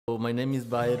my name is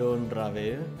Byron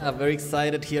Rabe. I'm very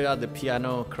excited here at the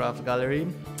Piano Craft Gallery.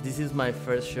 This is my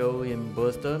first show in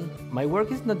Boston. My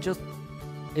work is not just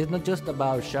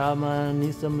about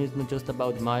shamanism, it's not just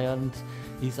about Mayans,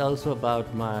 it's also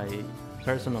about my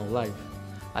personal life.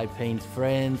 I paint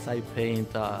friends, I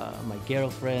paint my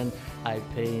girlfriend, I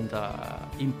paint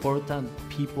important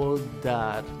people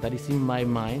that is in my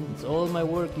mind. All my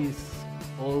work is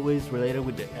always related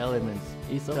with the elements.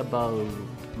 It's about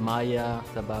Maya,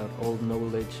 it's about old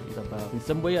knowledge, it's about, in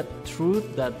some way, a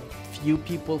truth that few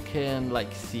people can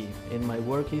see. And my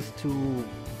work is to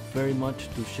very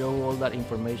much to show all that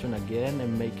information again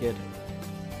and make it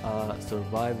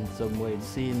survive in some way.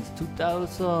 Since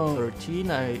 2013,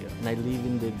 I live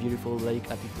in the beautiful Lake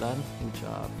Atitlan, which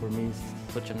for me is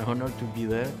such an honor to be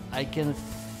there. I can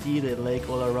see the lake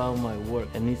all around my work,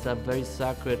 and it's a very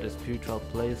sacred spiritual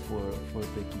place for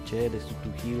the Quiche, the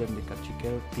Sutuji, and the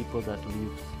Cachiquel people that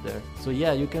live there. So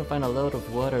yeah, you can find a lot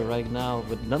of water right now,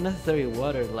 but not necessarily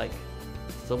water. Like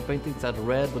some paintings are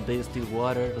red, but they still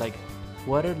water. Like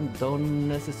water don't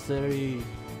necessarily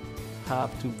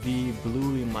have to be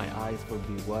blue in my eyes for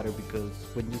be water, because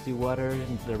when you see water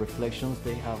and the reflections,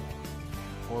 they have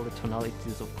all the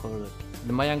tonalities of color.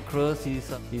 The Mayan cross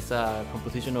is a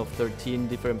composition of 13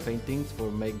 different paintings for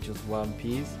make just one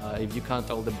piece. If you count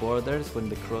all the borders, when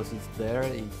the cross is there,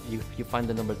 you find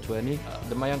the number 20.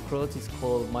 The Mayan cross is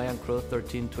called Mayan cross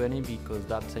 1320 because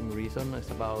that same reason. It's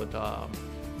about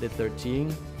the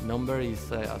 13 number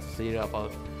is associated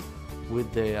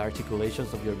with the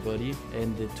articulations of your body,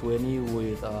 and the 20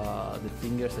 with the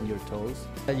fingers and your toes.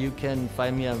 You can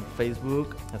find me on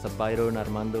Facebook as a Byron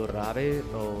Armando Rabe,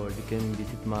 or you can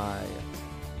visit my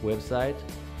website,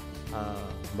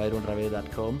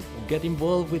 byronrabe.com. Get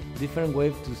involved with different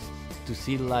ways to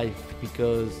see life,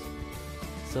 because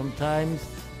sometimes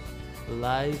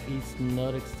life is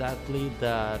not exactly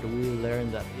that we learn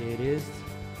that it is.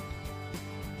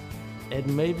 And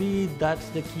maybe that's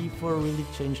the key for really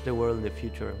change the world in the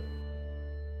future.